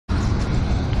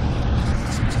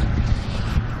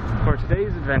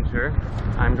adventure,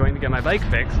 I'm going to get my bike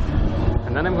fixed,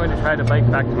 and then I'm going to try to bike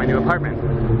back to my new apartment.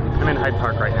 I'm in Hyde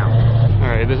Park right now.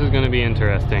 Alright, this is going to be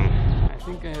interesting. I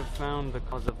think I have found the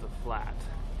cause of the flat.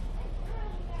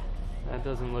 That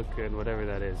doesn't look good, whatever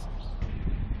that is.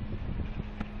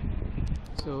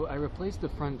 So I replaced the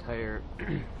front tire,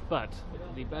 but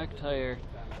the back tire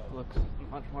looks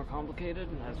much more complicated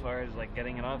as far as like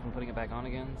getting it off and putting it back on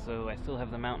again. So I still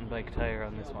have the mountain bike tire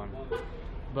on this one,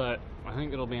 but I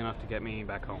think it'll be enough to get me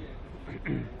back home.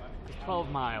 12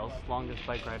 miles, longest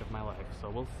bike ride of my life, so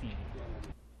we'll see.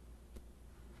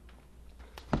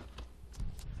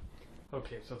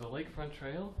 Okay, so the lakefront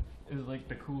trail is like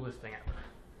the coolest thing ever.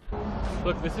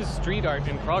 Look, this is street art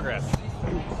in progress.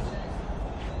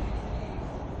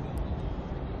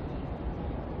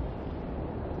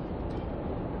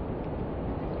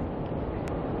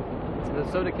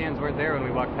 The soda cans weren't there when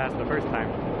we walked past the first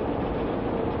time.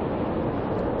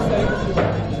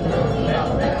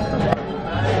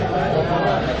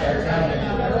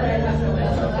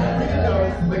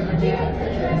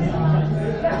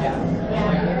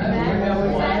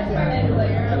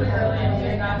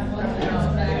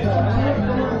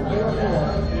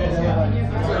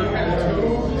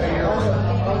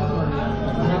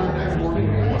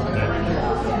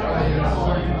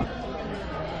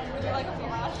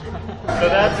 So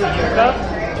that's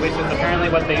yuca, which is apparently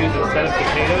what they use instead of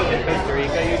potatoes in Costa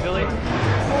Rica usually.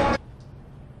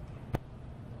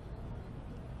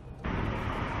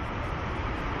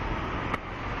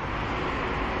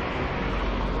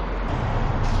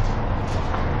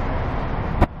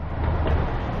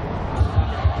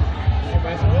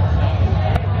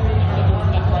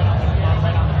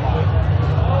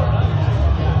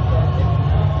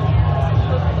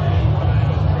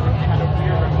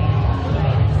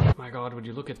 Would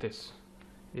you look at this?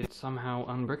 It somehow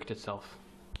unbricked itself.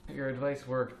 Your advice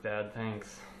worked, Dad,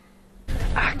 thanks.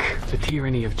 Ack, the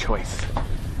tyranny of choice.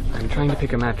 I'm trying to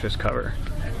pick a mattress cover.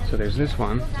 So there's this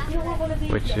one,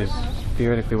 which is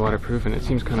theoretically waterproof and it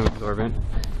seems kind of absorbent.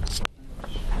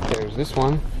 There's this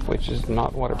one, which is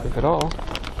not waterproof at all.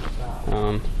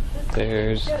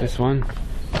 There's this one,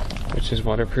 which is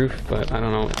waterproof, but I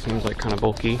don't know, it seems like kind of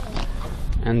bulky.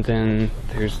 And then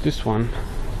there's this one,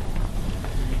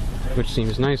 which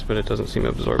seems nice, but it doesn't seem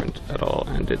absorbent at all,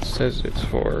 and it says it's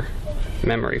for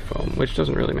memory foam, which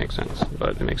doesn't really make sense,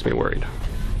 but it makes me worried.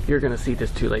 You're gonna see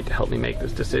this too late to help me make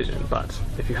this decision, but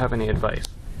if you have any advice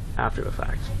after the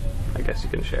fact, I guess you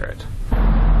can share it.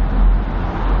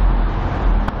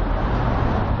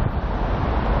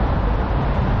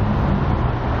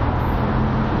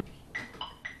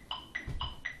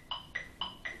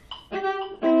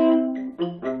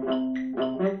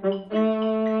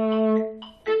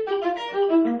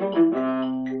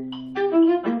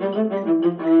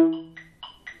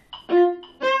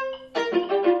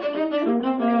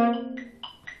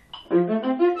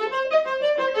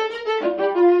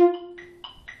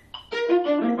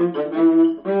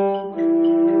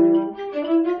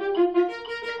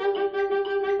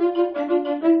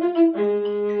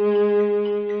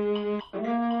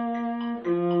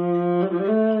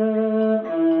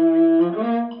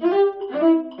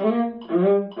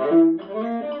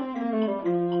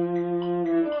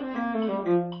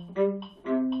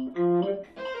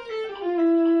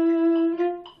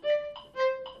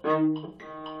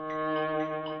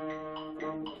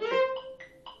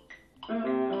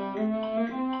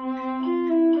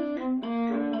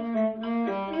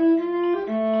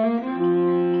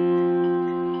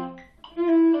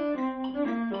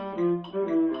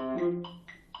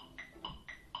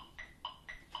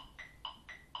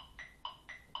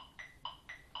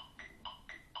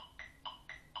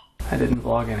 I didn't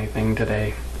vlog anything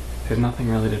today. There's nothing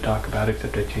really to talk about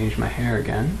except I changed my hair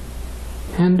again.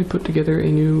 And I put together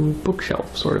a new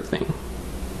bookshelf sort of thing.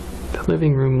 The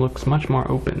living room looks much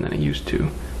more open than it used to,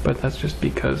 but that's just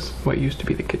because what used to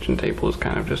be the kitchen table is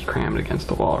kind of just crammed against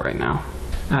the wall right now.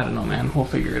 I don't know, man, we'll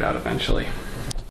figure it out eventually.